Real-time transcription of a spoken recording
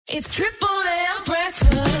It's Triple M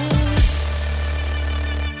breakfast.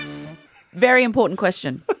 Very important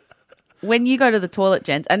question. When you go to the toilet,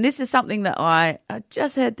 gents, and this is something that I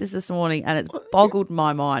just heard this morning and it's boggled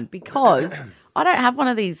my mind because I don't have one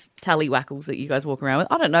of these tallywhackles that you guys walk around with.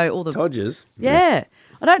 I don't know all the... Todgers? Yeah.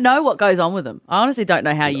 I don't know what goes on with them. I honestly don't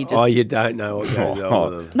know how you just... Oh, you don't know what goes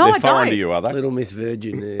on with them. No, They're I foreign don't. to you, are they? Little Miss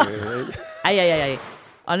Virgin there. Hey.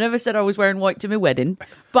 I never said I was wearing white to my wedding,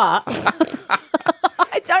 but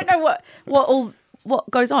I don't know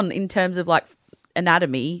what goes on in terms of like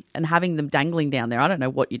anatomy and having them dangling down there. I don't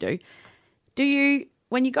know what you do. Do you,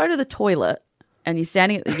 when you go to the toilet and you're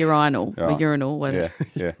standing at the urinal or urinal, whatever,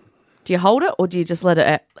 Yeah. do you hold it or do you just let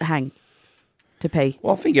it hang to pee?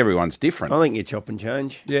 Well, I think everyone's different. I think you chop and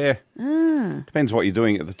change. Yeah. Depends what you're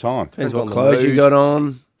doing at the time. Depends on what the clothes you mood. got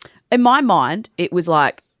on. In my mind, it was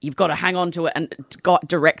like you've got to hang on to it and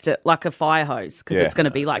direct it like a fire hose because Yeah. it's going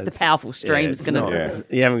to be like the powerful stream's it's going not- to... it's-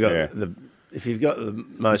 You haven't got Yeah. the... If you've got the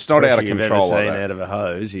most not out of pressure you've control ever like seen that. out of a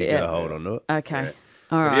hose, you've Yeah. got to hold on to it. Okay.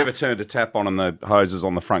 All Have right. you ever turned a tap on and the hose is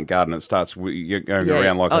on the front garden and it starts you're going Yeah.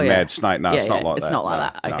 around like Oh, a yeah. mad snake? No, it's not like that. It's not like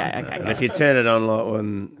No, that. no. Okay. And if you turn it on like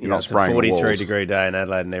when You're know, not it's a spraying the 43 walls. degree day in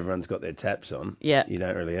Adelaide and everyone's got their taps on, Yeah. you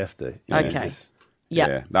don't really have to. You Okay. just-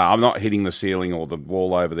 Yeah. No, I'm not hitting the ceiling or the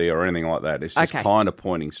wall over there or anything like that. It's just Okay. kind of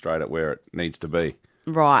pointing straight at where it needs to be.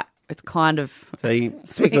 Right. It's kind of... So you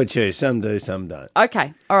pick or choose. Some do, some don't.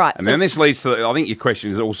 Okay. All right. And then this leads to, I think your question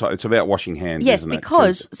is also, it's about washing hands, yes, isn't it?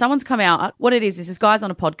 because someone's come out. What it is this guy's on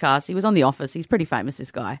a podcast. He was on The Office. He's pretty famous, this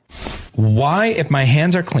guy. Why, if my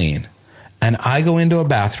hands are clean and I go into a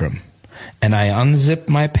bathroom and I unzip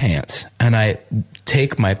my pants and I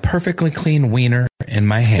take my perfectly clean wiener in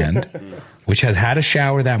my hand, which has had a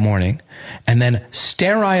shower that morning, and then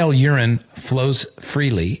sterile urine flows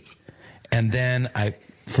freely, and then I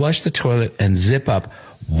flush the toilet and zip up,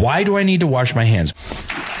 why do I need to wash my hands?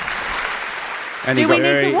 And Do you we got-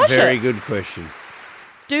 need to Very, wash very it? good question.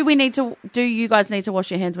 Do you guys need to wash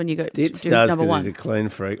your hands when you go Ditz do does number because one? he's a clean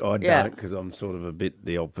freak. I Yeah. don't because I'm sort of a bit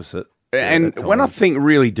the opposite. And at when I times. think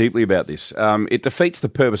really deeply about this, it defeats the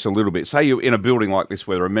purpose a little bit. Say you're in a building like this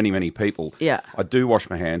where there are many, many people. Yeah. I do wash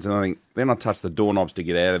my hands, and I think then I touch the doorknobs to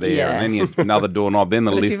get out of there, Yeah. and then another doorknob, then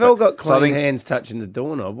the But lift. if you've all got So I clean think- hands touching the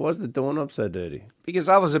doorknob, why is the doorknob so dirty? because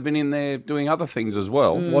others have been in there doing other things as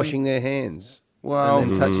well. Washing their hands. Well, and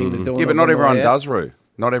then touching the doorknob. yeah, but not on the everyone way out. does, Roo.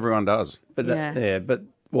 Not everyone does. But Yeah. but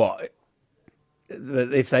what?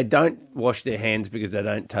 But if they don't wash their hands because they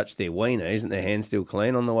don't touch their wiener, isn't their hand still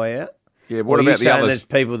clean on the way out? Yeah, what Or are you about the saying others? There's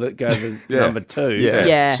people that go to Yeah. number two. Yeah.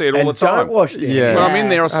 Yeah. See it all And the time. don't wash their hands. Well, I'm in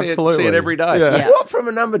there. I see it Absolutely. every day. Yeah. What from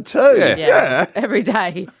a number two? Yeah. Yeah. Every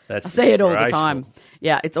day. That's I see it all the disgraceful. time.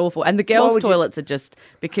 Yeah, it's awful. And the girls' would you- toilets are just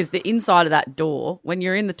because the inside of that door, when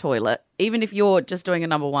you're in the toilet, even if you're just doing a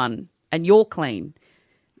number one and you're clean,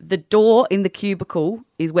 the door in the cubicle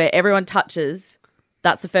is where everyone touches.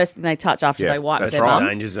 That's the first thing they touch after Yeah, they wipe that's their right. bum.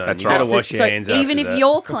 Danger zone. That's You got to right. wash your So hands even after if that.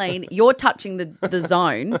 you're clean, you're touching the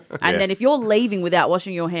zone, and Yeah. then if you're leaving without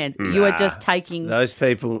washing your hands, you are just taking Those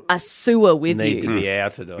people a sewer with need you. to be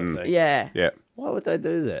outed, I think. Yeah. Yeah. Why would they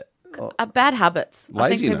do that? Oh, Bad habits. I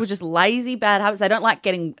think people Laziness. just lazy bad habits. They don't like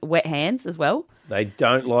getting wet hands as well. they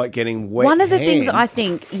don't like getting wet One of the things hands. I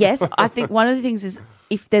think, yes, I think one of the things is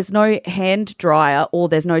if there's no hand dryer or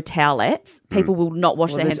there's no towelettes, people will not wash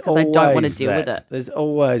Well, their hands there's because they don't want to always deal with that. it. There's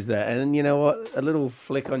always that. And you know what? A little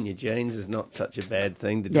flick on your jeans is not such a bad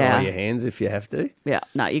thing to dry Yeah. your hands if you have to. Yeah,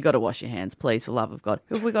 no, you got to wash your hands, please, for love of God.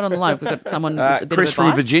 Who have we got on the line? We've got someone with a bit Chris of from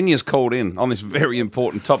advice. Virginia's called in on this very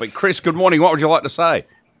important topic. Chris, good morning. What would you like to say?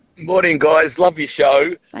 Morning, guys. Love your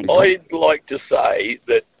show. Thanks, I'd like to say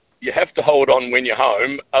that you have to hold on when you're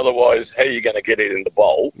home. Otherwise, how are you going to get it in the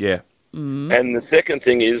bowl? Yeah. And the second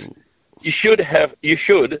thing is you should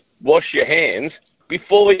wash your hands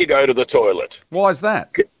before you go to the toilet Why is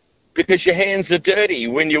that? because your hands are dirty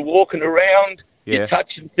when you're walking around, Yeah. you're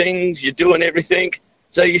touching things, you're doing everything.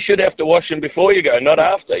 So you should have to wash them before you go, not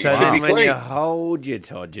after. You So should then be when clean. you hold your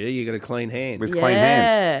todger, you got a clean hand. With clean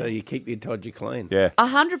hands. So you keep your todger clean. Yeah.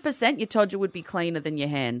 100% your todger would be cleaner than your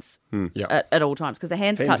hands Yeah. at all times because the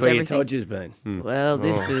hands Depends touch where your everything. todger's been. Well,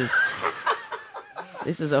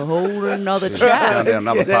 this is a whole another Down, chat. down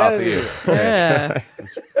another get path out of here. Yeah.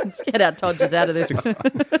 Let's get our todgers out of this.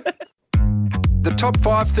 The top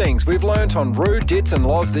 5 things we've learnt on Roo, Ditz and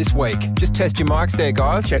Loz this week. Just test your mics there,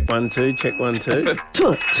 guys. Check 1, 2, check 1, 2.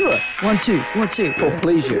 Tour. 1, 2, 1, 2. For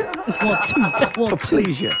pleasure. 1, 2, 1, 2.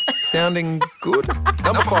 Pleasure. Sounding good?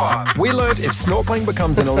 Number 5. We learnt if snorkeling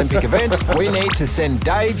becomes an Olympic event, we need to send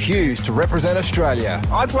Dave Hughes to represent Australia.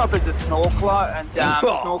 I grew up as a snorkeler, and A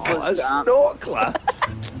snorkelers, snorkeler.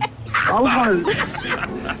 I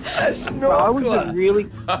was a really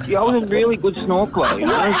good snorkeler, you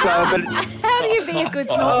know. So, but How do you be a good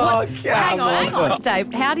snorkeler? Hang on,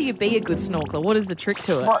 Dave. How do you be a good snorkeler? What is the trick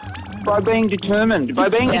to it? by being determined, Yeah.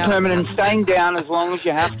 determined and staying down as long as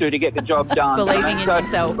you have to get the job done. Believing in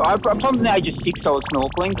yourself. From the age of 6, I was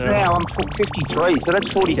snorkeling. Now I'm 53, so that's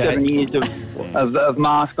 47 years of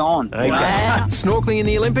mask on. Okay. Wow. Snorkeling in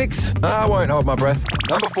the Olympics? I won't hold my breath.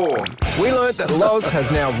 Number 4. We learnt that Loz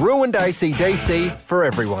has now ruined AC/DC for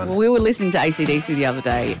everyone. Well, we were listening to AC/DC the other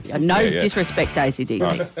day. No disrespect to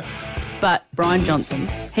AC/DC. But Brian Johnson,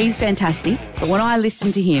 he's fantastic. But when I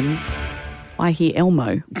listen to him, I hear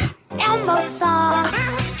Elmo. Elmo song.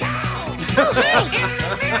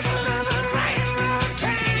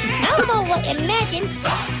 Elmo will imagine.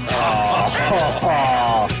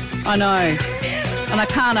 I know. And I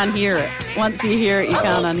can't unhear it. Once you hear it, you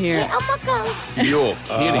can't unhear it. Elmo go. You're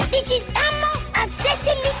kidding. This is Elmo of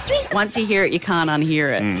Sesame Street. Once you hear it, you can't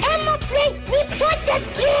unhear it. Elmo play with toys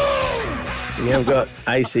again. You have got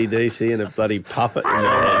AC/DC and a bloody puppet in your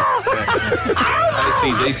head.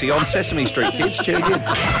 AC/DC on Sesame Street, kids. Tune in.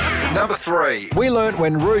 Number 3. We learnt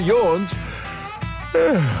when Roo yawns,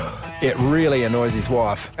 it really annoys his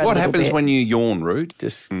wife. A What little happens bit. when you yawn, Rude?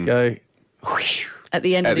 Just go. At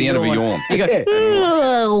the end At of the the end of a yawn. You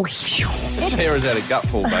go, Sarah's had a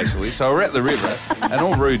gutful, basically. So we're at the river, and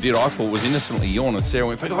all Roo did, I thought, was innocently yawn, and Sarah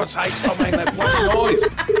went, for God's sake, stop making that bloody noise.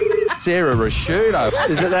 Sarah Rashudo.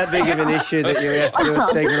 Is it that big of an issue that you have to do a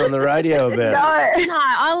segment on the radio about? No,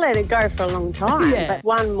 I let it go for a long time. Yeah. But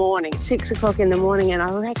one morning, 6 o'clock in the morning, and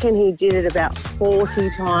I reckon he did it about 40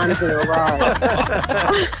 times in a row.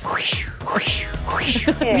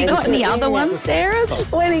 have you got any other ones, Sarah?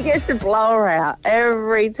 When he gets to blow her out,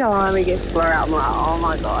 every time he gets to blow her out, I'm like, oh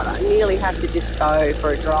my God, I nearly have to just go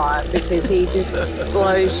for a drive because he just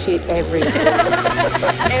blows shit everywhere.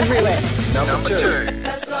 Everywhere. Number 2.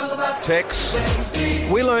 Tex.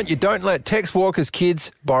 We learnt you don't let Tex Walker's kids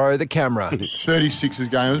borrow the camera. 36's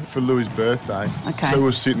game for Louis' birthday. Okay. So we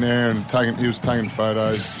were sitting there and he was taking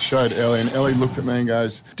photos, showed Ellie, and Ellie looked at me and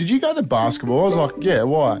goes, "Did you go to the basketball?" I was like, "Yeah,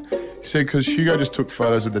 why?" He said, "Because Hugo just took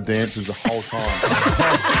photos of the dancers the whole time."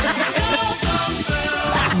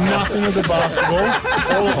 Nothing of the basketball.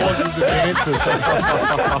 All it was the dancers.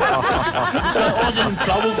 So I get in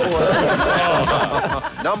trouble for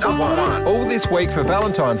it. Number 1. All this week for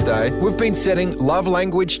Valentine's Day, we've been setting love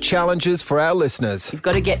language challenges for our listeners. You've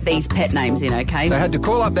got to get these pet names in, okay? They had to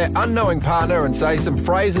call up their unknowing partner and say some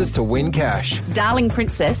phrases to win cash. Darling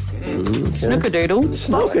Princess, Snookadoodle,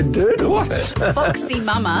 Snookadoodle. What? Foxy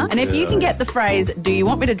Mama. And if you can get the phrase, "Do you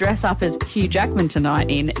want me to dress up as Hugh Jackman tonight?"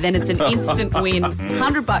 in, then it's an instant win.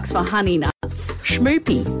 $100 for Honey Nuts.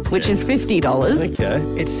 Schmoopy, which is $50. Okay.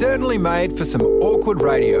 It's certainly made for some awkward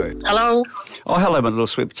radio. Hello. Oh, hello, my little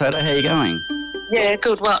sweet potato. How you going? Yeah,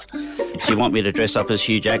 good. What? Do you want me to dress up as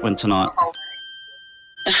Hugh Jackman tonight?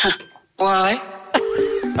 Why?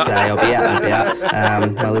 Today I'll be out and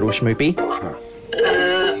about, my little schmoopy.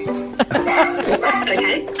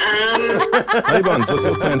 Okay. Hey, Buns, what's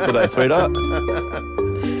your plans today, sweetheart?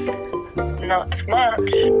 Not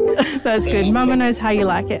much. That's good. Mama knows how you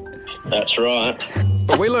like it. That's right.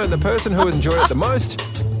 But we learned the person who enjoyed it the most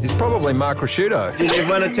is probably Mark Rashudo. Did you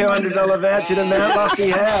win a $200 voucher to Mount Lofty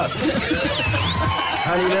House?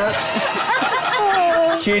 Honey Nuts?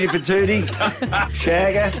 Cutie Patootie?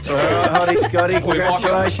 Shagger? All right, Hottie Scotty,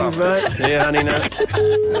 congratulations, mate. See you, Honey Nuts.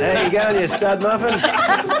 How you going, you stud muffin?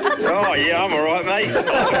 Oh, yeah, I'm all right, mate.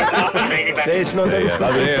 See you, Snooker.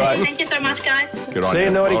 Thank you so much, guys. Good on See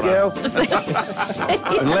you, naughty Well girl.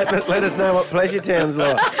 And let us know what Pleasure Town's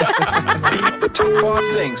like. The top 5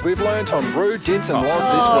 things we've learnt on Roo, Dints and Loz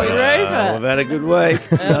this week. We've had a good week.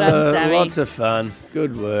 done, Sammy. Lots of fun.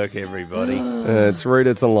 Good work, everybody. It's Roo,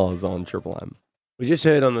 Dints and Loz on Triple M. We just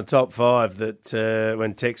heard on the top 5 that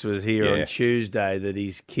when Tex was here Yeah. on Tuesday that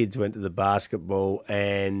his kids went to the basketball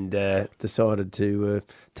and decided to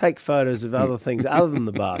take photos of other things other than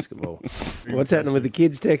the basketball. What's happening with the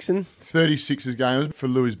kids, Texan? 36's game for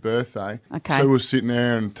Louis' birthday. Okay. So we were sitting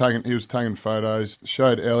there and he was taking photos,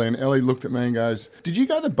 showed Ellie, and Ellie looked at me and goes, "Did you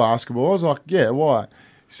go to the basketball?" I was like, "Yeah, why?"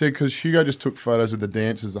 He said, "Because Hugo just took photos of the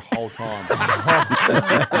dancers the whole time."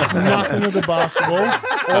 Nothing of the basketball.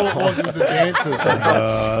 All it was the dancers.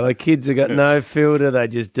 The kids have got no filter. They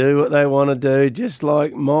just do what they want to do, just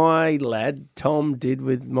like my lad Tom did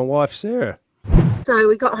with my wife Sarah. So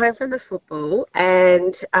we got home from the football,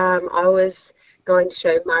 and I was going to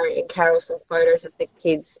show Murray and Carol some photos of the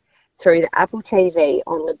kids through the Apple TV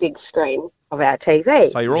on the big screen of our TV.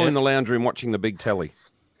 So you're all in the lounge room watching the big telly.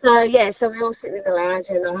 So we all sitting in the lounge,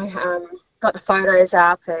 and got the photos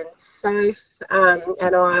up, and Soph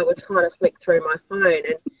and I were trying to flick through my phone,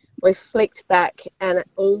 and we flicked back, and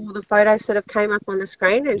all the photos sort of came up on the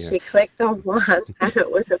screen, and she clicked on one, and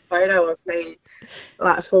it was a photo of me,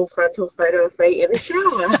 like a full frontal photo of me in the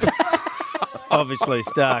shower. Obviously,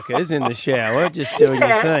 Starkers in the shower, just doing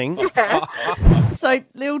your thing. So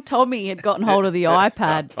little Tommy had gotten hold of the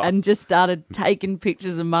iPad and just started taking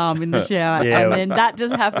pictures of Mum in the shower. Yeah. And then that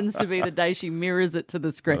just happens to be the day she mirrors it to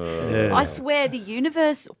the screen. Yeah. I swear the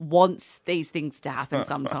universe wants these things to happen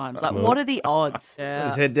sometimes. Like, what are the odds?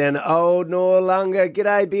 Let's head down to Old Norlunga.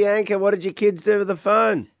 G'day, Bianca. What did your kids do with the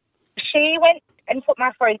phone? She went and put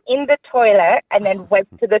my phone in the toilet and then went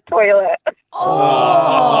to the toilet.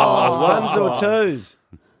 Oh, ones or twos?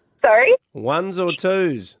 Sorry? Ones or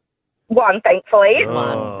twos? One, thankfully.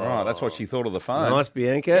 Right, that's what she thought of the phone. Nice,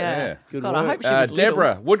 Bianca. Yeah. Good God, work. I hope she was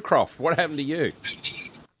Deborah Woodcroft, what happened to you?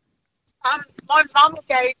 My mum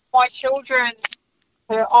gave my children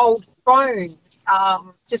her old phone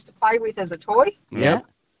just to play with as a toy. Yeah.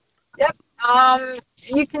 Yep.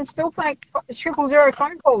 You can still make 000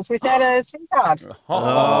 phone calls without a SIM card.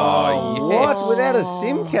 Oh, yes. What? Without a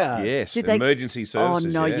SIM card? Yes, Did they- emergency services. Oh,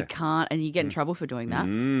 no, yeah. you can't. And you get in trouble for doing that.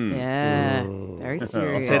 Yeah. Very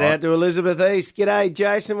serious. Let's head out to Elizabeth East. G'day,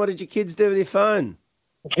 Jason. What did your kids do with your phone?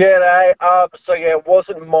 G'day. So yeah, it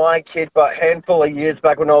wasn't my kid, but a handful of years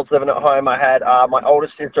back when I was living at home, I had my older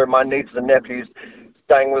sister and my nieces and nephews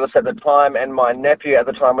staying with us at the time, and my nephew at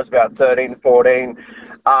the time was about 13, 14.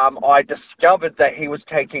 I discovered that he was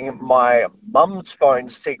taking my mum's phone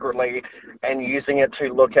secretly and using it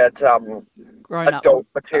to look at adult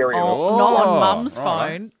material. Oh, not on Mum's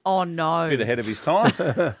right. phone. Oh, no. Bit ahead of his time.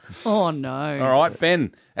 Oh, no. All right,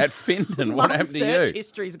 Ben at Findon, what happened to Search you?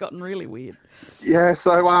 history's gotten really weird. Yeah,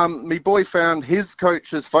 so my boy found his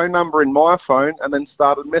coach's phone number in my phone and then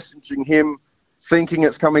started messaging him thinking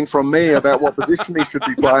it's coming from me about what position he should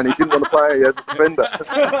be playing. He didn't want to play as a defender.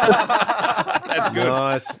 That's good.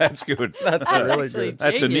 Nice. That's good. That's really good.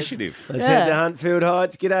 That's initiative. Let's head to Huntfield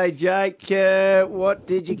Heights. G'day, Jake. What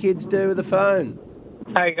did your kids do with the phone?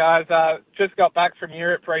 Hey guys, just got back from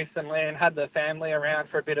Europe recently and had the family around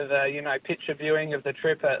for a bit of a, picture viewing of the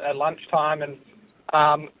trip at lunchtime, and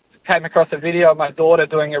came across a video of my daughter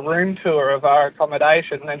doing a room tour of our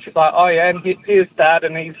accommodation, and then she's like, oh yeah, and here's Dad,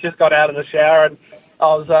 and he's just got out of the shower, and I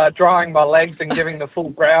was drying my legs and giving the full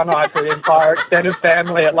brown eye to the entire extended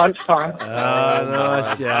family at lunchtime. Oh,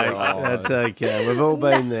 nice, Jake. That's okay. We've all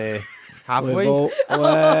been there. Have We've we?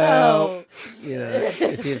 Well,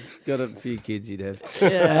 if you've got a few kids, you'd have.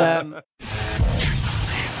 Yeah.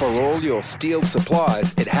 For all your steel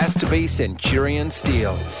supplies, it has to be Centurion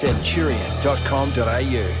Steel. Centurion.com.au.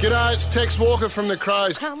 G'day, it's Tex Walker from the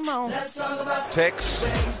Crows. Come on. Let's talk about Tex.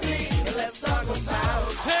 Let's talk about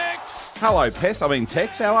Tex. Hello, Pest. I mean,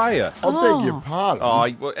 Tex, how are you? I beg your pardon. Oh,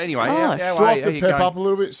 well, anyway, how Do are I you? have to pep up a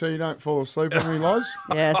little bit so you don't fall asleep on me, Loz?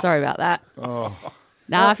 Yeah, sorry about that. Oh.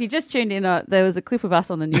 Now, if you just tuned in, there was a clip of us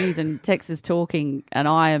on the news and Tex is talking and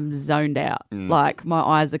I am zoned out. Like, my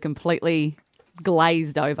eyes are completely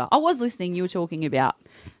glazed over. I was listening. You were talking about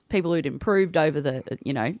people who'd improved over the,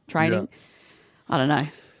 training. I don't know.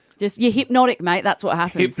 Just, you're hypnotic, mate. That's what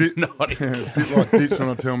happens. Hypnotic. A bit like Ditch when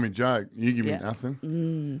I tell me joke. You give me Yeah.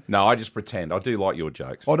 nothing. No, I just pretend. I do like your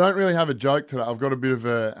jokes. I don't really have a joke today. I've got a bit of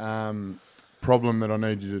a problem that I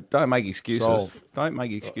need you to Don't make excuses. solve. Don't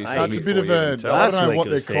make excuses. It's a bit before of you a, even tell I us. don't know what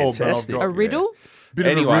they're called, but I've fantastic. got A riddle? bit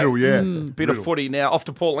of Anyway, a riddle, yeah. Bit of footy now. Off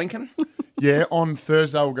to Port Lincoln. Yeah, on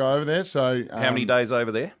Thursday we'll go over there. So How many days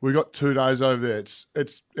over there? We got 2 days over there.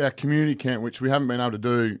 It's our community camp, which we haven't been able to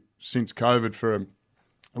do since COVID for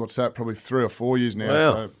probably 3 or 4 years now.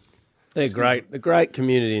 Wow. So They're great. They're great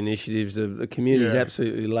community initiatives. The communities Yeah.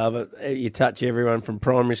 absolutely love it. You touch everyone from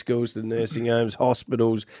primary schools to nursing homes,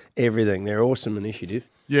 hospitals, everything. They're awesome initiative.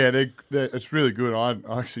 yeah, it's really good. I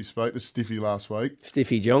actually spoke to Stiffy last week.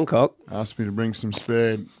 Stiffy Johncock Asked me to bring some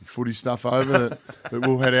spare footy stuff over that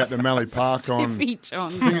we'll head out to Mallee Park on. Stiffy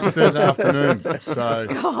John. I think it's Thursday afternoon. So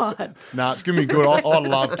God. no, it's going to be good. I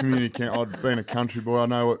love community camp. I've been a country boy. I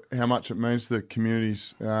know how much it means to the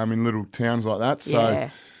communities in little towns like that. So Yeah.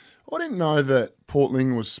 I didn't know that Port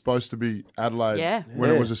Lincoln was supposed to be Adelaide Yeah. when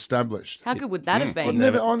Yeah. it was established. How good would that have been?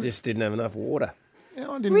 just didn't have enough water. Yeah,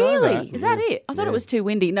 I didn't know Really? that. Is that it? I thought it was too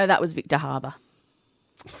windy. No, that was Victor Harbour.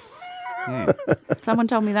 Someone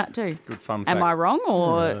told me that too. Good fun Am fact. I wrong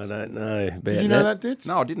or? I don't know about Did you know that, Ditch?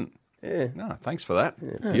 No, I didn't. Yeah. No, thanks for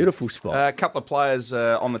that. Beautiful spot. A couple of players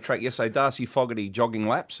on the track yesterday. Darcy Fogarty jogging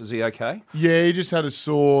laps. Is he okay? Yeah, he just had a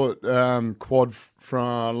sore quad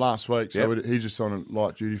from last week, so Yep. he's just on a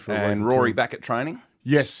light duty for a week. And Rory back at training.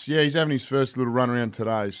 Yes, yeah, he's having his first little run around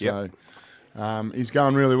today. So He's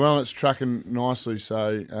going really well. It's tracking nicely.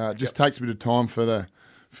 So it just takes a bit of time for the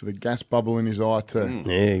gas bubble in his eye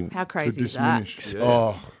to How crazy to is that? diminish.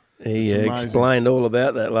 Oh, He it's amazing. explained all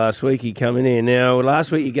about that last week. He come in here. Now,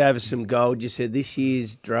 last week you gave us some gold. You said this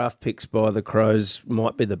year's draft picks by the Crows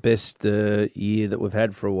might be the best year that we've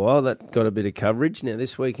had for a while. That got a bit of coverage. Now,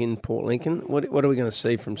 this week in Port Lincoln, what are we going to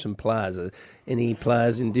see from some players? Any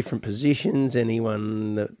players in different positions?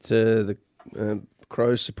 Anyone that the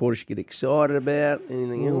Crows supporters should get excited about?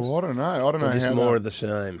 Anything else? I don't know. I don't know. Just how more that- of the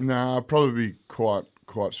same. No, probably be quite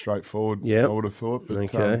straightforward. Yep. I would have thought. But,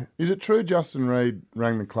 Okay. is it true Justin Reid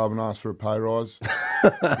rang the club and asked for a pay rise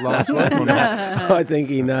last week or not? I think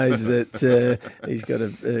he knows that he's got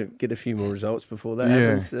to get a few more results before that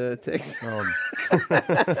happens, Tex.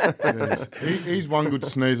 Yes. He's one good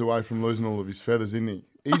sneeze away from losing all of his feathers, isn't he?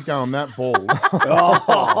 He's going that ball.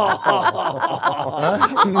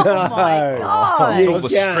 No. It's all the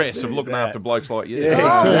stress of looking after blokes like you.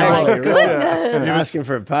 Asking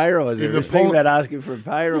for a pay rise. If If the the thing pol- about asking for a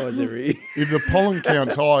pay rise every year. If the pollen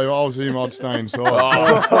count's high, if I was him, I'd stay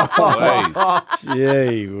inside.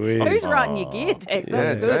 Gee whiz. Who's writing your gear, Tech?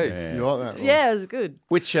 That's good. geez. You like that? Yeah, it was good.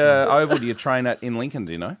 Which oval do you train at in Lincoln,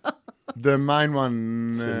 do you know? The main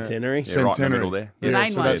one, Centenary. Yeah, right in the middle there. The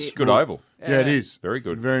main one That's is- good oval. Yeah, it is. Very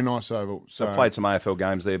good. Very nice oval. So I played some AFL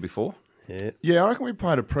games there before. Yeah, I reckon we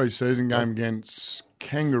played a pre-season game against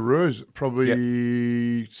Kangaroos probably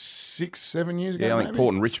 6-7 years ago. Yeah, I think maybe.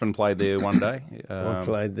 Port and Richmond played there one day. I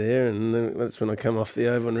played there, and then that's when I come off the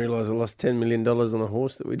oval and realised I lost $10 million on a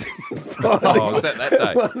horse that we didn't find. Oh, was that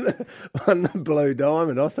day? Won the Blue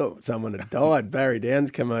Diamond. I thought someone had died. Barry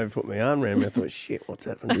Downs came over, put my arm around me. I thought, shit, what's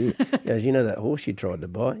happened here? He goes, you know that horse you tried to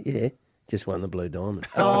buy? Yeah, just won the Blue Diamond.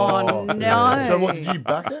 Oh, no. So what, did you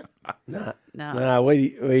back it? No,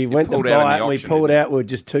 we went to pulled out in buy the it. We auction, pulled didn't out. We were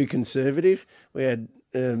just too conservative. We had,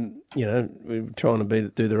 we were trying to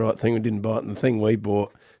do the right thing. We didn't buy it. And the thing we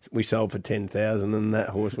bought, we sold for 10,000, and that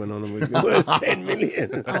horse went on and was worth 10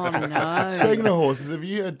 million. Oh, no. Speaking of horses, have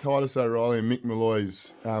you heard Titus O'Reilly and Mick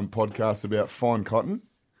Malloy's podcast about Fine Cotton?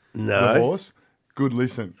 No. The horse? Good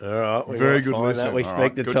listen. All right, we Very might good find listen. that. We All speak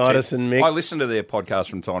right, to good Titus tip. and Mick. I listen to their podcast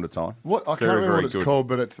from time to time. What I can't Very, remember very what it's good. called,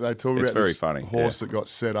 but they talk It's about very this funny, horse yeah. that got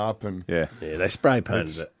set up and Yeah. Yeah, they spray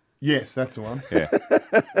painted it. yes, that's the one.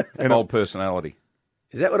 Yeah. Bold personality.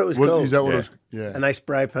 Is that what it was What- called? is that what Yeah. it was? Yeah. And they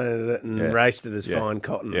spray painted it and Yeah. raced it as Yeah. fine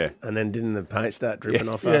cotton. Yeah. And then didn't the paint start dripping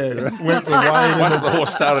off Yeah, after it? went the way Once the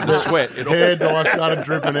horse started to sweat, it all... hair dye started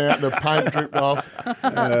dripping out, the paint dripped off.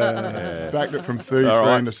 Backed it from 33 All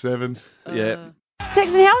right. into 7s. Yeah.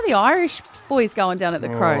 Texan, how are the Irish boys going down at the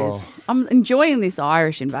Crows? Oh. I'm enjoying this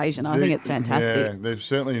Irish invasion. I think it's fantastic. Yeah, they've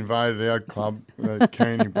certainly invaded our club. They're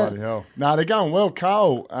keen, bloody hell. No, they're going well.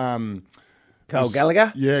 Carl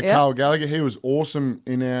Gallagher? Yeah, Yeah. Carl Gallagher. He was awesome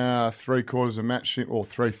in our 3/4 of match sim, or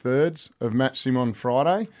 3/3 of match sim on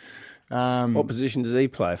Friday. What position does he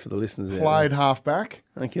play for the listeners? out Played half back.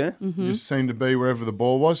 there? Okay. Just seemed to be wherever the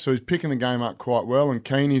ball was. So he's picking the game up quite well. And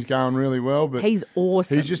Keeney's going really well. But He's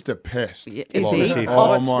awesome. he's just a pest. Yeah, is Like, he? Oh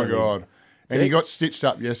Fights, my doesn't he? god! And he got stitched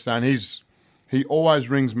up yesterday. And he always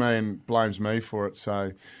rings me and blames me for it.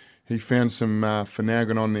 So he found some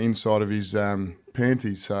finagin on the inside of his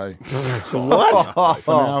panties. So What?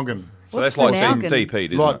 finagin. So What's that's like Finaugan?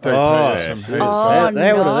 DP'd, isn't Like it? DP Oh, or some shit. heat. Oh, How would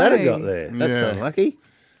that have no. got there? That's Yeah. unlucky.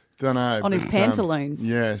 Don't know. On his but, pantaloons.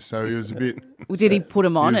 yeah, so he was a bit. Did he put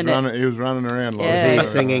him on? He was running around like Yeah. Was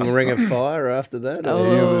he singing Ring of Fire after that? or-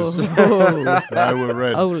 Oh. They were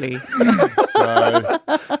red. Holy. So, I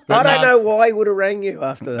don't know why he would have rang you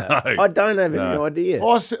after that. No. I don't have any No. idea.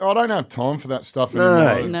 I don't have time for that stuff No.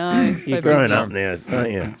 anymore. No. So You're growing busy. up now,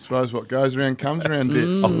 aren't you? I suppose what goes around comes around,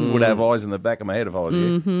 bits. I would have eyes in the back of my head if I was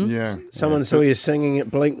you. Yeah. Someone saw you singing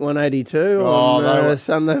at Blink 182 Oh, on they were-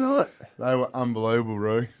 Sunday night. They were unbelievable,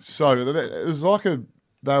 Roo. So it was like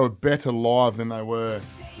they were better live than they were.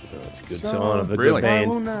 It's a good sign of a Really? good I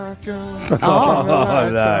will band. not go. Oh, Turn the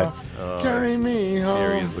lights no. off. Carry me home.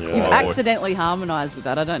 There he is, the You've choir boy. accidentally harmonised with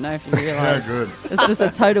that. I don't know if you Yeah, realise. good. It's just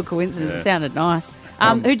a total coincidence. It sounded nice.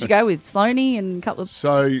 Who'd you go with? Sloaney and a couple of...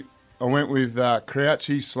 So I went with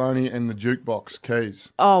Crouchy, Sloaney, and the jukebox keys.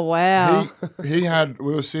 Oh, wow. We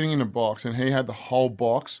were sitting in a box, and he had the whole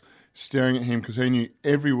box staring at him because he knew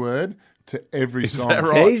every word to every song. that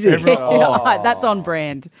right? Easy. Right, that's on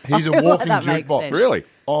brand. He's I a feel like walking that makes jukebox. sense. Really?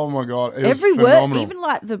 Oh my god! It Every was word, phenomenal. even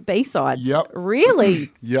like the B-sides. Yep.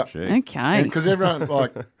 Really? Yep. Okay. Because everyone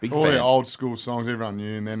like Big all fan. the old school songs, everyone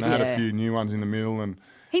knew, and then they had Yeah. a few new ones in the middle. And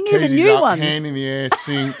He knew the Keezy's new up, ones. hand in the air,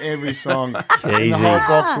 sing every song, and Keezy. the whole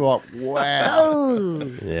box were like, wow. Oh.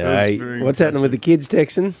 Yeah. Hey, very what's happening with the kids,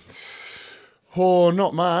 Texan? Oh,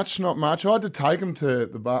 not much. I had to take him to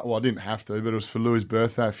the bar. Well, I didn't have to, but it was for Louis'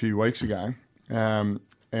 birthday a few weeks ago. And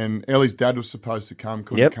Ellie's dad was supposed to come,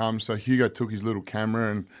 couldn't come. So Hugo took his little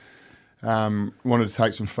camera and wanted to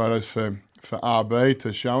take some photos for RB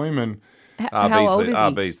to show him. And how old is he?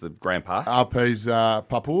 RB's the grandpa. RP's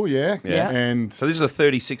Papu, yeah. And so this is a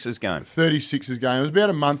 36ers game. 36ers game. It was about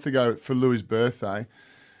a month ago for Louis' birthday.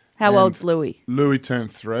 How old's Louis? Louis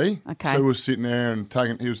turned 3. Okay. So he was sitting there and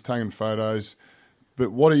he was taking photos.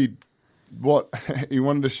 But what he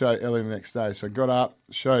wanted to show Ellie the next day. So I got up,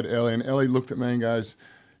 showed Ellie, and Ellie looked at me and goes,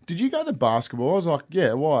 "Did you go to the basketball?" I was like,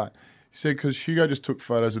 "Yeah, why?" He said, "Because Hugo just took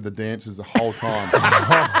photos of the dancers the whole time."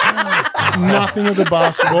 Nothing of the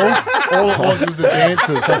basketball. All it was the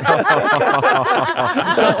dancers. So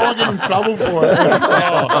I get in trouble for it.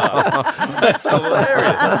 That's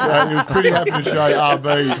hilarious. So he was pretty happy to show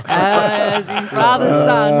RB. As his father's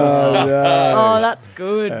son. Oh, that's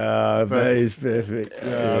good. RB is perfect. Yeah,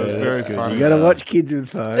 it was very funny. You got to watch kids with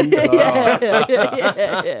phones.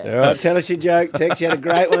 yeah. All right, tell us your joke, Tex. You had a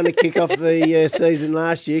great one to kick off the season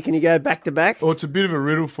last year. Can you go back to back? Well, it's a bit of a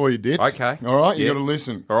riddle for you, Ditz. Okay. All right, you Yeah. got to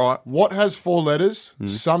listen. All right. What has 4 letters,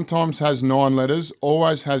 sometimes has 9 letters,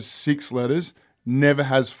 always has 6 letters, never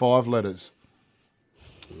has 5 letters?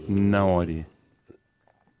 No idea.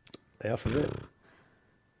 Alphabet.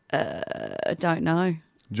 I don't know.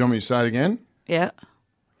 Do you want me to say it again? Yeah.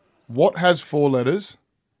 What has 4 letters,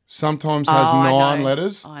 sometimes has I 9 know.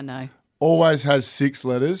 letters, I know. always has 6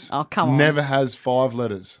 letters, Oh, come on. never has 5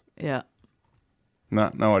 letters? Yeah.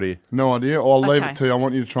 No idea. No idea. I'll leave Okay. it to you. I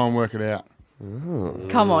want you to try and work it out.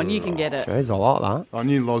 Come on, you can get it. Jeez, I like that. I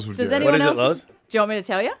knew Loz would Does get anyone What is else? it, Loz? Do you want me to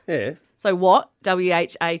tell you? Yeah. So what?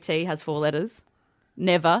 WHAT has 4 letters.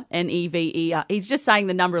 Never. NEVER. He's just saying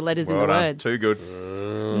the number of letters in Well the done. words. Too good.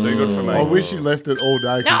 Too good for me. I wish you left it all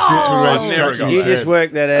day because No! Ditz would I've have never scratched got Did you his just head.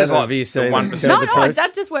 work that out? That's Or like have you the seen? 1%. Tell No, the no, truth?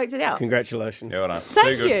 Dad just worked it out. Congratulations. Yeah, well done. Thank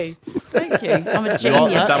Too good. you. Thank you. I'm a like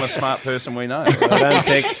genius. that? Dumbest smart person we know. Well done,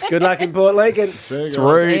 Tex. Good luck in Port Lincoln. See you It's guys.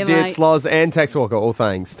 Rue, See you, Ditz, mate. Loz, and Tex Walker. All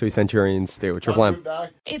thanks to Centurions Steel. Triple M. Good day.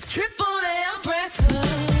 It's Triple M breakfast.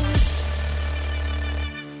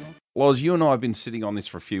 Loz, you and I have been sitting on this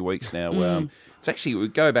for a few weeks now. It's actually, we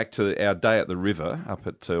go back to our day at the river up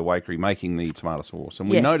at Wakery making the tomato sauce, and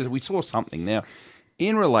we Yes. noticed, we saw something. Now,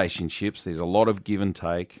 in relationships, there's a lot of give and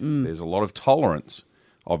take. There's a lot of tolerance,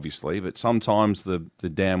 obviously, but sometimes the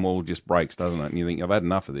damn wall just breaks, doesn't it? And you think, I've had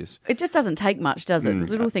enough of this. It just doesn't take much, does it?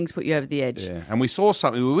 Little things put you over the edge. Yeah, and we saw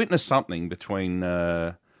something, we witnessed something between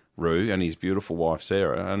Rue and his beautiful wife,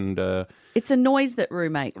 Sarah, and It's a noise that Rue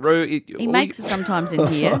makes. He makes it sometimes in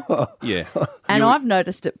here, yeah. and I've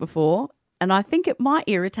noticed it before, and I think it might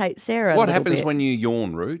irritate Sarah. What a little happens bit. when you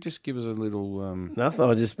yawn, Rue? Just give us a little... Nothing.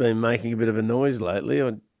 I've just been making a bit of a noise lately.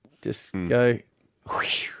 I just go.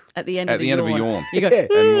 At the end At of the a end of a yawn. yawn. You go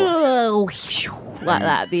like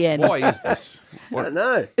that at the end. Why is this? I don't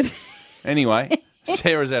know. Anyway,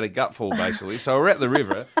 Sarah's had a gutful, basically. So we're at the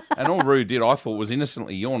river, and all Rue did, I thought, was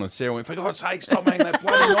innocently yawn, and Sarah went, for God's sake, stop making that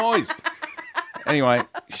bloody noise. Anyway,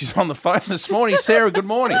 she's on the phone this morning. Sarah, good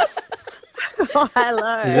morning. Oh,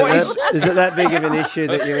 hello. Is it that big of an issue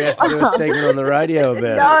that you have to do a segment on the radio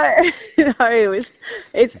about it? No,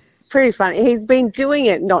 it's pretty funny. He's been doing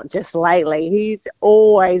it not just lately. He's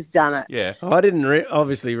always done it. Yeah. I didn't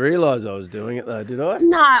obviously realise I was doing it, though, did I?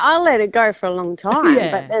 No, I let it go for a long time.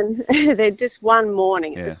 Yeah. But then they're just one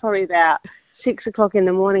morning. It was probably about 6 o'clock in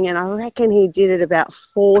the morning, and I reckon he did it about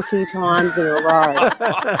 40 times in a row.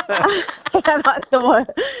 And I thought,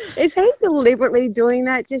 is he deliberately doing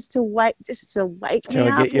that just to wake me Trying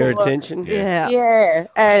up? to get your or- attention? Yeah. Yeah.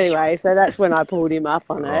 Anyway, so that's when I pulled him up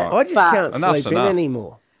on it. I just But can't Enough's sleep in enough.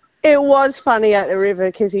 anymore. it was funny at the river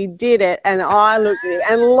because he did it, and I looked at him.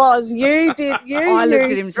 And Loz, you did. You I knew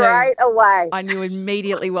looked at him too. straight away. I knew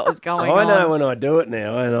immediately what was going I on. know when I do it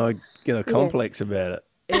now, and I get a complex about it.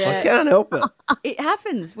 I Yeah. can't help it. It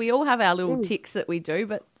happens. We all have our little ticks that we do,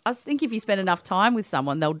 but I think if you spend enough time with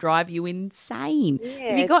someone, they'll drive you insane.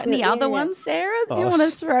 Have you got any other ones, Sarah? Do you Oh, want to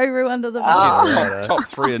throw Rue under the bus? Top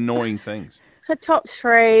 3 annoying things. For top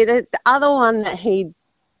 3, the other one that he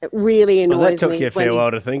really Well, annoys that took me you a when fair he-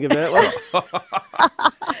 while to think about.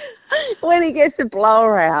 when he gets the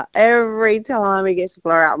blower out. Every time he gets the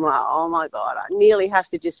blower out, I'm like, oh my God, I nearly have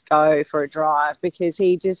to just go for a drive because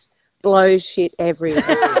he just blows shit everywhere.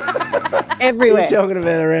 Everywhere. You're talking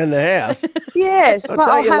about around the house. Yes, I but don't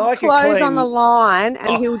I'll you have like it clothes clean? on the line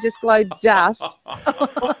and he'll just blow dust.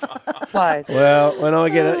 Clothes. Well, when I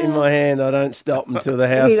get it in my hand, I don't stop until the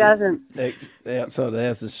house. He doesn't. Outside the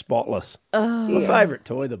house is spotless. Oh. My favourite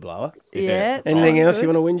toy, the blower. Yeah, it's Anything always else good.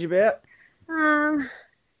 you want to whinge about?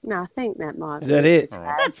 No, I think that might Is be. that it?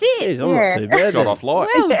 That's it. Jeez, I'm not too bad. Got off light.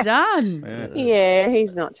 Well done. Yeah,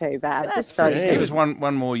 he's not too bad. Just those Just give us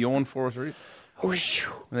one more yawn for us, Ruth. There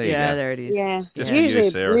you Yeah, go. there it is. Yeah, Just for you, usually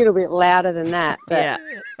Sarah. a little bit louder than that. But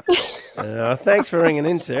Thanks for ringing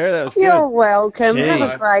in, Sarah. That was good. you're welcome. Gee. Have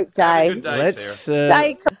a great day. Good day, Let's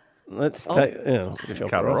Stay let's take. Just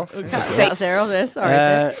cut her off. Cut Sarah there. Sorry,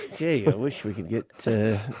 Sarah. Gee, I wish we could get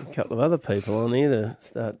a couple of other people on here to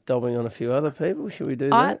start dobbing on a few other people. Should we do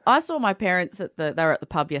that? I saw my parents they were at the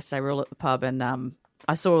pub yesterday. We were all at the pub, and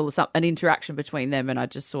I saw an interaction between them, and I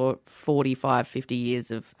just saw 45, 50 years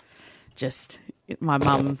of just my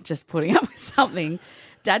mum just putting up with something.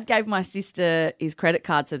 Dad gave my sister his credit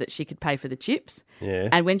card so that she could pay for the chips. Yeah.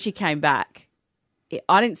 And when she came back,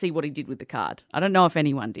 I didn't see what he did with the card. I don't know if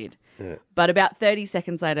anyone did. Yeah. But about 30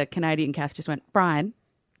 seconds later, Canadian Kath just went, Brian,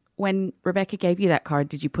 when Rebecca gave you that card,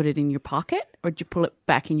 did you put it in your pocket or did you pull it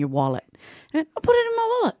back in your wallet? And I went, I put it in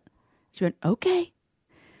my wallet. She went, okay.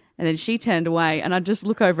 And then she turned away, and I just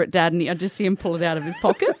look over at Dad, and I just see him pull it out of his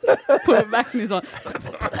pocket, put it back in his wallet.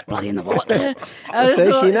 Put that bloody in the wallet there.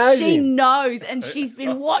 So she knows She him. knows, and she's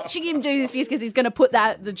been watching him do this because he's going to put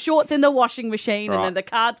the shorts in the washing machine, and then the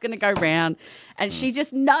card's going to go round, and she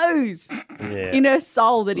just knows in her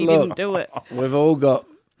soul that he didn't do it. We've all got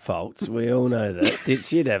faults. We all know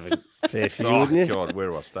that. You'd have a fair few, wouldn't you? God, where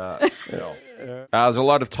do I start? There's a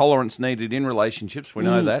lot of tolerance needed in relationships. We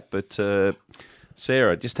know that, but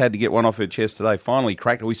Sarah just had to get one off her chest today. Finally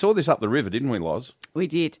cracked it. We saw this up the river, didn't we, Loz? We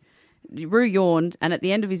did. Roo yawned, and at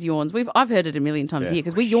the end of his yawns, I've heard it a million times a year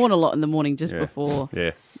because we yawn a lot in the morning just before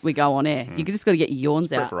we go on air. You just got to get your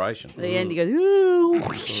yawns out. Preparation. At the end, he goes ooh,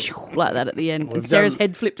 like that at the end. And Sarah's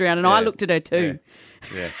head flipped around, and I looked at her too.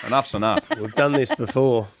 Yeah, enough's enough. We've done this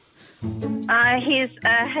before. He has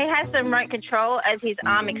the remote control as his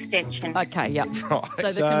arm extension. Okay, yep. Right.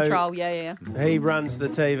 So the control, yeah. He runs the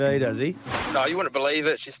TV, does he? No, you wouldn't believe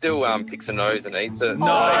it. She still picks her nose and eats it. No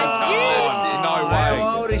way.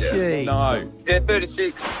 How old is she? No. Yeah,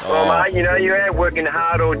 36. Well, mate, you know, you're out working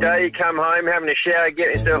hard all day. You come home, having a shower,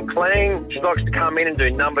 getting yourself clean. She likes to come in and do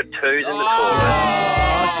number twos in the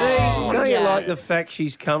toilet. See, don't you like the fact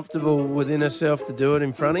she's comfortable within herself to do it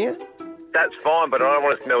in front of you? That's fine, but I don't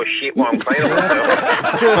want to smell shit while I'm cleaning myself.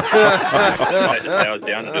 Take the towels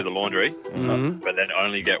down to do the laundry, but then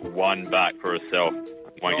only get one back for herself.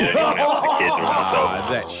 Won't get anyone else, the kids or myself.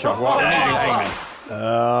 That's shocking.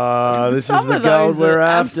 This Some is the of gold those we're are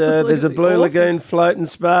after. There's a absolutely Blue awful. Lagoon float and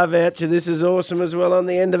spa voucher. This is awesome as well on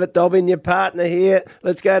the end of it. Dobbing your partner here.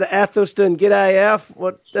 Let's go to Athelston. G'day, Alf.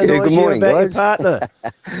 What annoys good morning, you about guys. your partner?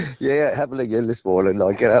 Yeah, happened again this morning.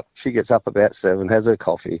 I get up, she gets up about 7, has her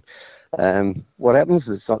coffee. What happens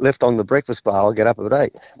is it's left on the breakfast bar. I'll get up at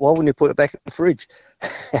 8. Why wouldn't you put it back in the fridge?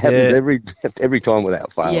 Happens every time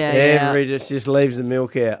without fail. Every just leaves the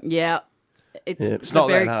milk out. Yeah. It's not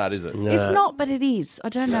that hard, is it? No. It's not, but it is. I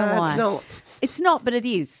don't know why. It's not. It's not, but it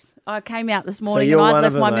is. I came out this morning you're and I'd one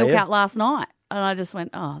left of my them, are milk you? out last night. And I just went,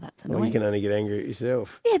 oh, that's Well, annoying. you can only get angry at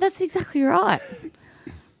yourself. Yeah, that's exactly right.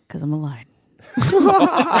 Because I'm alone. That's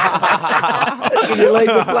because you leave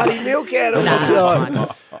the bloody milk out all the time.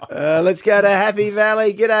 Let's go to Happy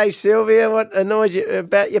Valley. G'day, Sylvia. What annoys you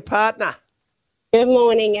about your partner? Good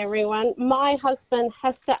morning, everyone. My husband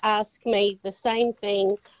has to ask me the same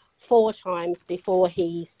thing 4 times before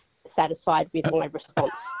he's satisfied with my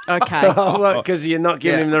response. Okay. Because you're not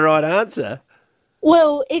giving him the right answer.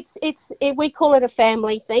 Well, we call it a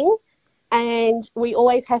family thing, and we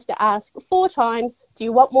always have to ask 4 times, do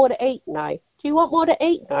you want more to eat? No. Do you want more to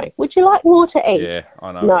eat? No. Would you like more to eat? Yeah,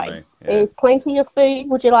 I know No. what you mean. Yeah. There's plenty of food.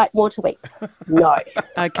 Would you like more to eat? No.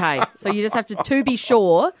 Okay. So you just have to be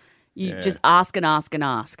sure, you just ask and ask and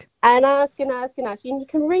ask. And ask and ask and ask. And you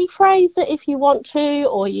can rephrase it if you want to,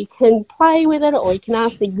 or you can play with it, or you can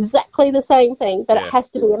ask exactly the same thing, but it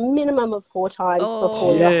has to be a minimum of 4 times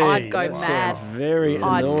before you're I'd go mad. Very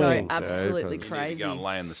I'd annoying. go absolutely You crazy. go and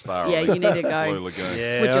lay in the spa. Yeah, you need to go. Blue Lagoon.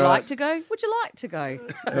 Yeah, Would you all like right. to go? Would you like to go?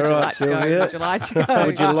 Would All you right, like to go? Sylvia. Would you like to go?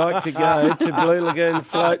 Would you like to go to Blue Lagoon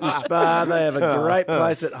Float and Spa? They have a great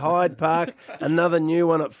place at Hyde Park. Another new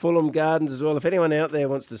one at Fulham Gardens as well. If anyone out there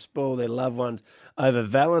wants to spoil their loved ones over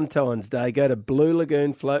Valentine's Day, go to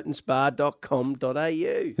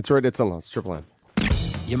bluelagoonfloatandspa.com.au. It's Red, it's on Lots, Triple M.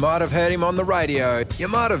 You might have heard him on the radio. You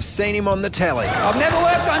might have seen him on the telly. I've never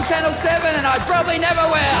worked on Channel 7 and I probably never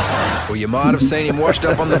will. Or you might have seen him washed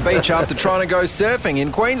up on the beach after trying to go surfing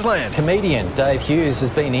in Queensland. Comedian Dave Hughes has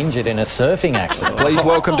been injured in a surfing accident. Please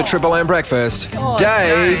welcome to Triple M Breakfast,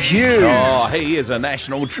 Dave Hughes. Oh, he is a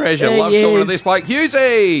national treasure. He Love talking to is. this bloke.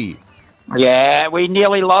 Hughesy! Yeah, we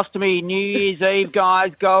nearly lost him New Year's Eve,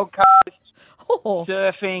 guys. Gold Coast.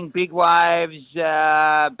 surfing, big waves,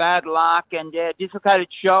 bad luck, and dislocated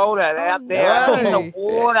shoulder out there in the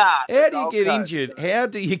water. How do you get injured? How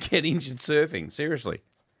do you get injured surfing? Seriously.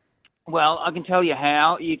 Well, I can tell you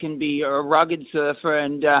how. You can be a rugged surfer,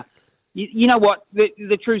 and you know what?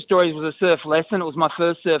 The true story was a surf lesson. It was my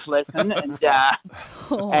first surf lesson,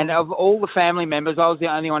 and of all the family members, I was the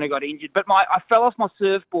only one who got injured. But I fell off my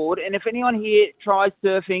surfboard, and if anyone here tries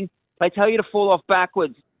surfing, they tell you to fall off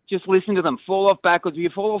backwards. Just listen to them. Fall off backwards. If you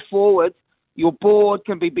fall off forwards, your board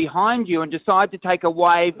can be behind you and decide to take a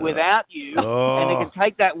wave without you, and it can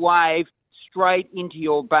take that wave straight into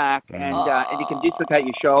your back, and you can dislocate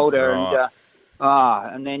your shoulder,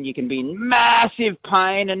 and then you can be in massive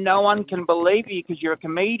pain, and no one can believe you because you're a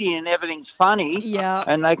comedian and everything's funny. Yeah.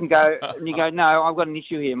 And they can go, and you go, no, I've got an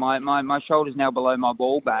issue here. My shoulder's now below my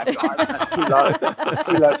ball back. That's too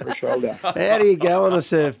low for a shoulder. How do you go on a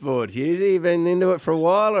surfboard, Hughesy? You been into it for a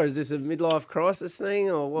while, or is this a midlife crisis thing,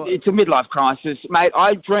 or what? It's a midlife crisis, mate.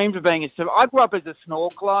 I dreamed of being a surfer. I grew up as a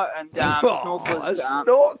snorkeler, and snorkelers. A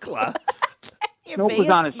snorkeler? Snorkelers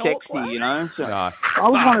aren't as sexy, you know. So I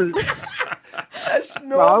was one of the... I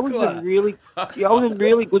was a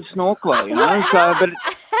really good snorkeler, you know. So, but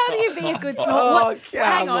how do you be a good snorkeler?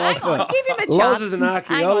 Hang on. Give him a chance. Loz is an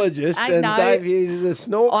archaeologist, and Dave Hughes is a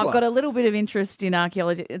snorkeler. I've got a little bit of interest in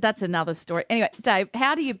archaeology. That's another story. Anyway, Dave,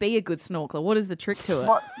 how do you be a good snorkeler? What is the trick to it?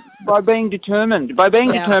 By being determined. By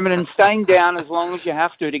being determined and staying down as long as you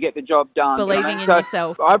have to get the job done. Believing in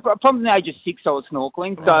yourself. From the age of 6, I was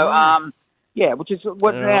snorkeling. So, yeah, which is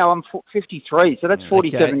what now I'm 53, so that's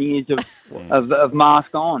 47 years of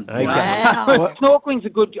mask on. Okay. Wow. Snorkeling's a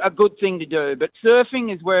good thing to do, but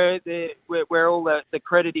surfing is where all the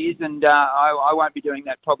credit is, and I won't be doing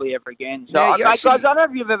that probably ever again. So, guys, I don't know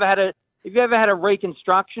if you've ever had a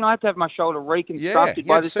reconstruction. I had to have my shoulder reconstructed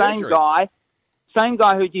by the same guy. Same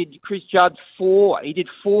guy who did Chris Judd's 4. He did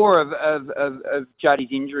 4 of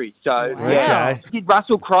Juddy's injuries. So, he did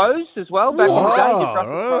Russell Crowe's as well back in the day. He did Russell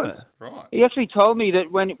Crowe's. Right. He actually told me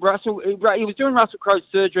that when he was doing Russell Crowe's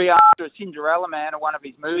surgery after a Cinderella Man or one of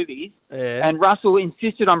his movies, and Russell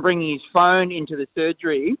insisted on bringing his phone into the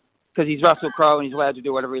surgery because he's Russell Crowe and he's allowed to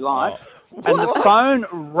do whatever he likes. And the phone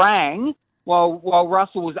rang while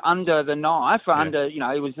Russell was under the knife, he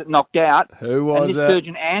was knocked out. Who was and this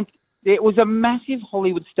surgeon it was a massive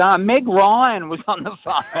Hollywood star. Meg Ryan was on the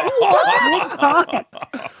phone.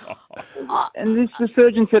 And the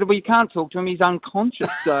surgeon said, well, you can't talk to him. He's unconscious.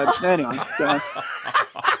 So, anyway. Big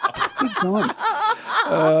time.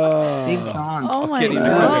 Big time. Oh, my Get him to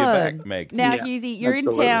God. come here back, Meg. Now, Hughesy, you're in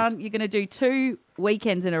town. You're going to do 2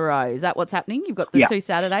 weekends in a row. Is that what's happening? You've got the 2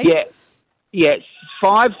 Saturdays? Yeah.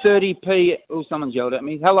 5:30 Oh, someone's yelled at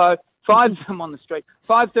me. Hello. I'm on the street.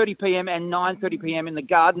 5:30 p.m. and 9:30 p.m. in the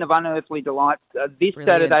Garden of Unearthly Delights this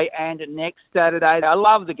Saturday and next Saturday. I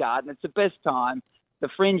love the Garden. It's the best time. The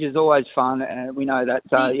Fringe is always fun, and we know that.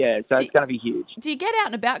 So, it's going to be huge. Do you get out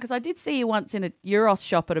and about? Because I did see you once in a Euros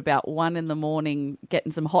shop at about 1 a.m.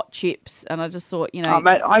 getting some hot chips, and I just thought, Oh,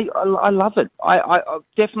 mate, I love it. I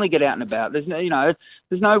definitely get out and about. There's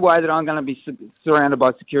no way that I'm going to be surrounded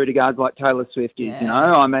by security guards like Taylor Swift is, you know.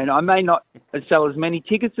 I mean, I may not sell as many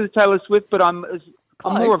tickets as Taylor Swift, but I'm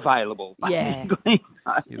more available. Yeah. So,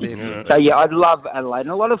 I love Adelaide, and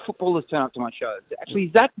a lot of footballers turn up to my shows. Actually,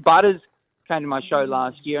 Zach Butters came to my show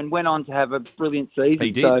last year and went on to have a brilliant season.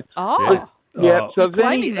 He did. So, so if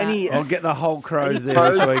any I'll get the whole Crows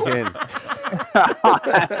there this weekend.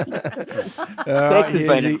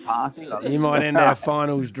 You might end our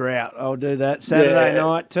finals drought. I'll do that. Saturday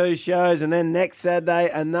night, 2 shows, and then next Saturday,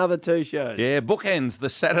 another 2 shows. Yeah, bookends the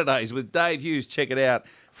Saturdays with Dave Hughes. Check it out,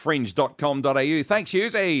 fringe.com.au. Thanks,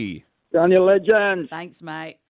 Hughesy. Daniel Legend. Thanks, mate.